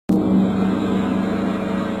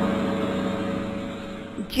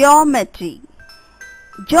Geometry.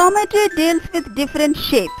 Geometry deals with different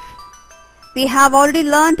shapes. We have already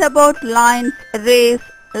learnt about lines, rays,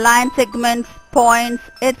 line segments, points,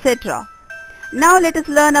 etc. Now let us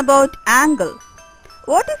learn about angle.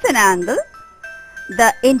 What is an angle?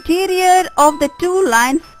 The interior of the two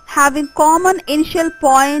lines having common initial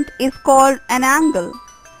point is called an angle.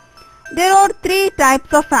 There are three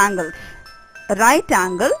types of angles: right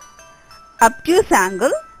angle, obtuse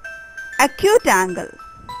angle, acute angle.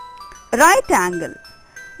 Right angle.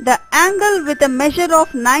 The angle with a measure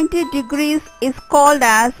of 90 degrees is called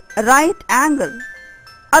as right angle.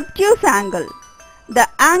 Obtuse angle. The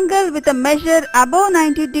angle with a measure above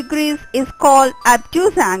 90 degrees is called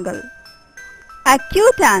obtuse angle.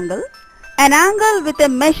 Acute angle. An angle with a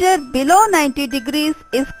measure below 90 degrees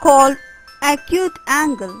is called acute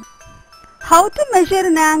angle. How to measure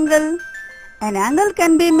an angle? An angle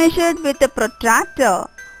can be measured with a protractor.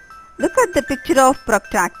 Look at the picture of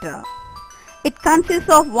protractor. It consists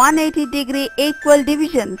of 180-degree equal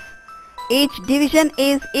divisions. Each division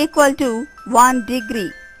is equal to 1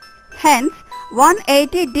 degree. Hence,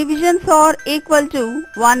 180 divisions are equal to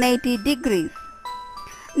 180 degrees.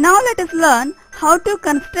 Now let us learn how to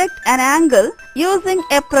construct an angle using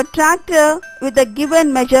a protractor with the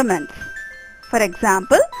given measurements. For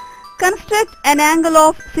example, construct an angle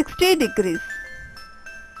of 60 degrees.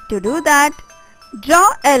 To do that,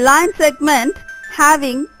 draw a line segment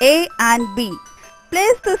having A and B.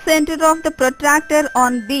 Place the center of the protractor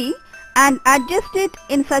on B and adjust it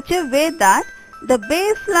in such a way that the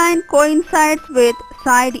baseline coincides with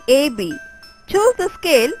side AB. Choose the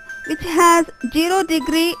scale which has 0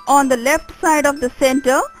 degree on the left side of the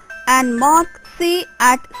center and mark C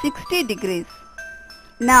at 60 degrees.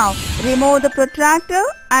 Now remove the protractor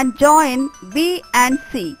and join B and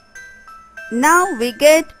C. Now we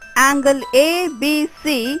get angle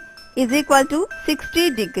ABC is equal to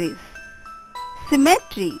 60 degrees.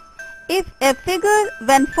 Symmetry. If a figure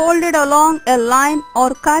when folded along a line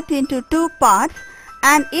or cut into two parts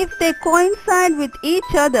and if they coincide with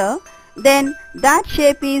each other, then that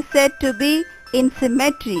shape is said to be in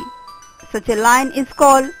symmetry. Such a line is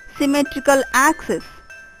called symmetrical axis.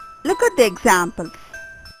 Look at the examples.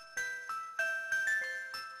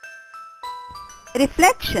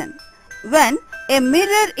 Reflection. When a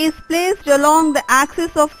mirror is placed along the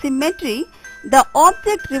axis of symmetry, the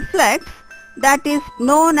object reflects, that is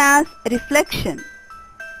known as reflection.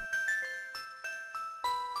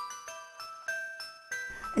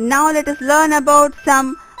 Now let us learn about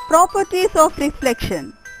some properties of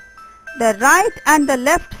reflection. The right and the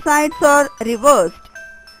left sides are reversed.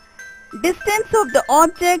 Distance of the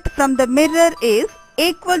object from the mirror is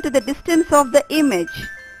equal to the distance of the image.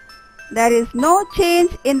 There is no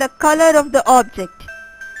change in the color of the object.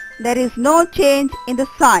 There is no change in the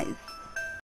size.